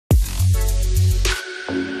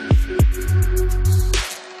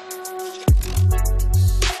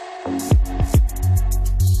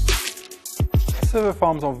server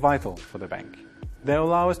farms are vital for the bank. They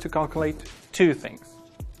allow us to calculate two things.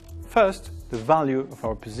 First, the value of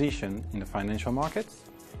our position in the financial markets,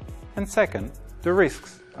 and second, the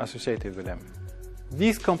risks associated with them.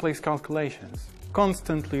 These complex calculations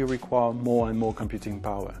constantly require more and more computing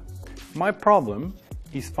power. My problem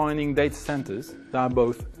is finding data centers that are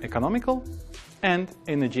both economical and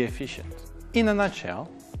energy efficient. In a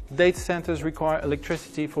nutshell, data centers require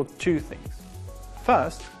electricity for two things.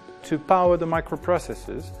 First, to power the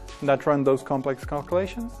microprocessors that run those complex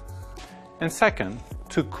calculations, and second,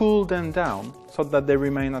 to cool them down so that they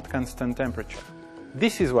remain at constant temperature.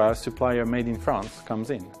 This is where a supplier made in France comes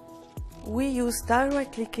in. We use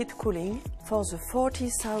direct liquid cooling for the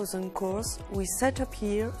 40,000 cores we set up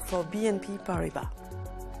here for BNP Paribas.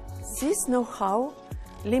 This know-how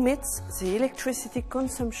limits the electricity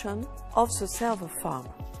consumption of the server farm.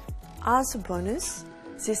 As a bonus,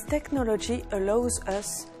 this technology allows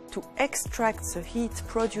us to extract the heat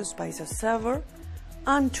produced by the server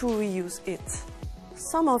and to reuse it.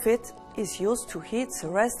 Some of it is used to heat the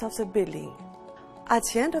rest of the building. At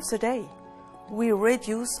the end of the day, we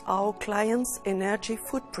reduce our clients' energy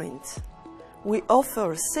footprint. We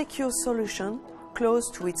offer a secure solution close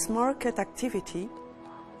to its market activity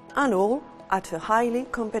and all at a highly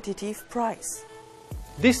competitive price.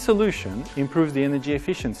 This solution improves the energy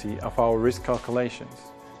efficiency of our risk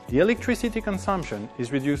calculations. The electricity consumption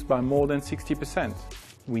is reduced by more than 60%.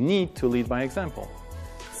 We need to lead by example.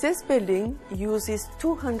 This building uses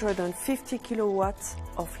 250 kilowatts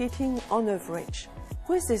of heating on average.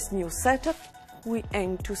 With this new setup, we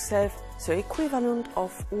aim to save the equivalent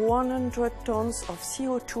of 100 tons of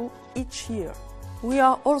CO2 each year. We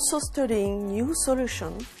are also studying new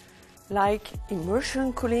solutions like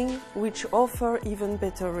immersion cooling, which offer even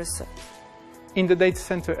better results. In the data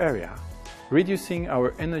center area, reducing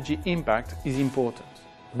our energy impact is important,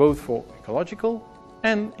 both for ecological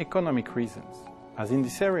and economic reasons, as in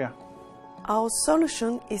this area. Our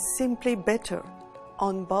solution is simply better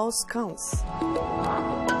on both counts.